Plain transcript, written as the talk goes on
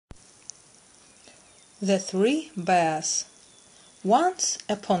The Three Bears. Once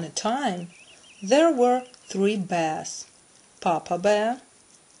upon a time there were 3 bears: Papa Bear,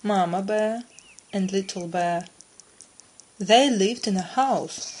 Mama Bear, and Little Bear. They lived in a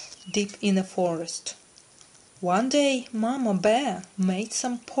house deep in a forest. One day Mama Bear made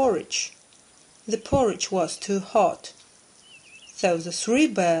some porridge. The porridge was too hot, so the 3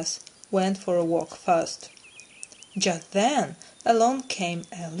 bears went for a walk first. Just then along came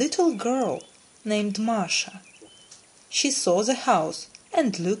a little girl named Masha. She saw the house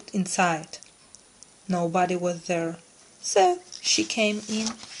and looked inside. Nobody was there, so she came in.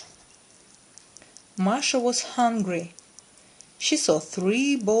 Masha was hungry. She saw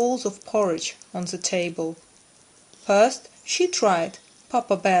 3 bowls of porridge on the table. First she tried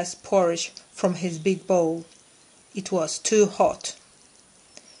Papa Bear's porridge from his big bowl. It was too hot.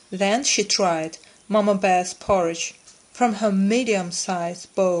 Then she tried Mama Bear's porridge from her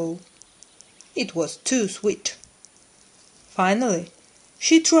medium-sized bowl. It was too sweet. Finally,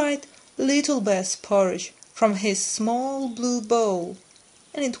 she tried Little Bear's porridge from his small blue bowl,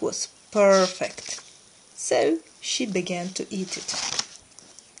 and it was perfect. So she began to eat it.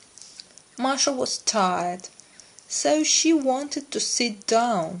 Masha was tired, so she wanted to sit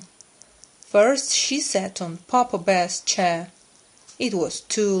down. First she sat on Papa Bear's chair. It was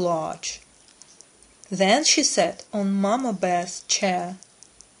too large. Then she sat on Mama Bear's chair.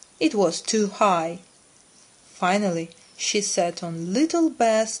 It was too high. Finally, she sat on Little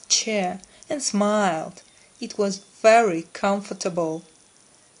Bear's chair and smiled. It was very comfortable.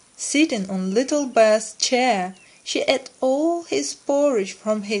 Sitting on Little Bear's chair, she ate all his porridge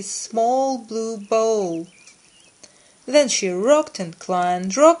from his small blue bowl. Then she rocked and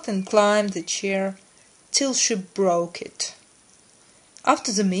climbed the chair till she broke it.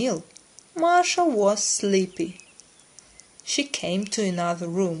 After the meal, Masha was sleepy. She came to another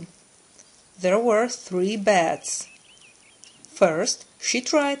room. There were 3 beds. First she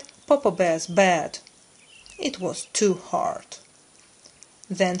tried Papa Bear's bed. It was too hard.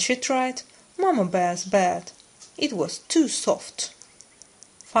 Then she tried Mama Bear's bed. It was too soft.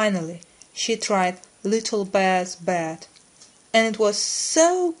 Finally she tried Little Bear's bed, and it was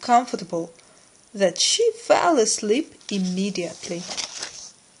so comfortable that she fell asleep immediately.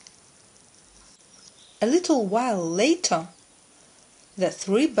 A little while later, the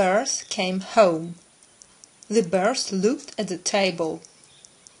 3 bears came home. The bears looked at the table.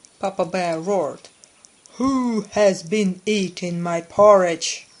 Papa Bear roared, "Who has been eating my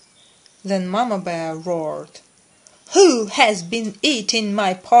porridge?" Then Mama Bear roared, "Who has been eating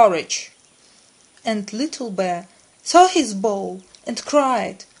my porridge?" And Little Bear saw his bowl and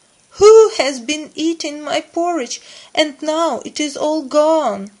cried, "Who has been eating my porridge, and now it is all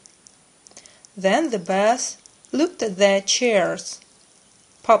gone?" Then the bears looked at their chairs.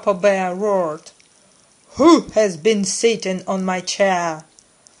 Papa Bear roared, "Who has been sitting on my chair?"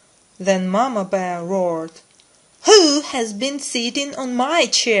 Then Mama Bear roared, "Who has been sitting on my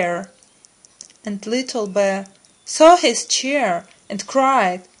chair?" And Little Bear saw his chair and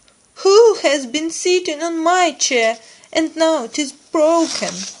cried, "Who has been sitting on my chair, and now it is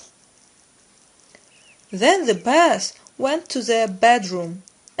broken?" Then the bears went to their bedroom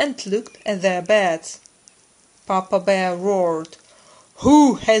and looked at their beds. Papa Bear roared,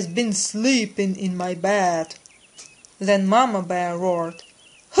 "Who has been sleeping in my bed?" Then Mama Bear roared,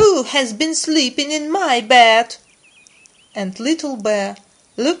 "Who has been sleeping in my bed?" And Little Bear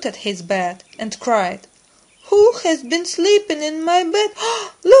looked at his bed and cried, "Who has been sleeping in my bed?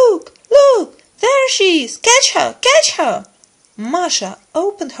 Look, look, there she is! Catch her, catch her!" Masha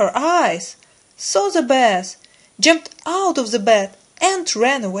opened her eyes, saw the bears, jumped out of the bed and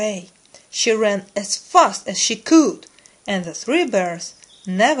ran away. She ran as fast as she could, and the 3 bears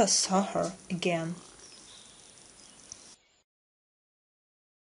never saw her again.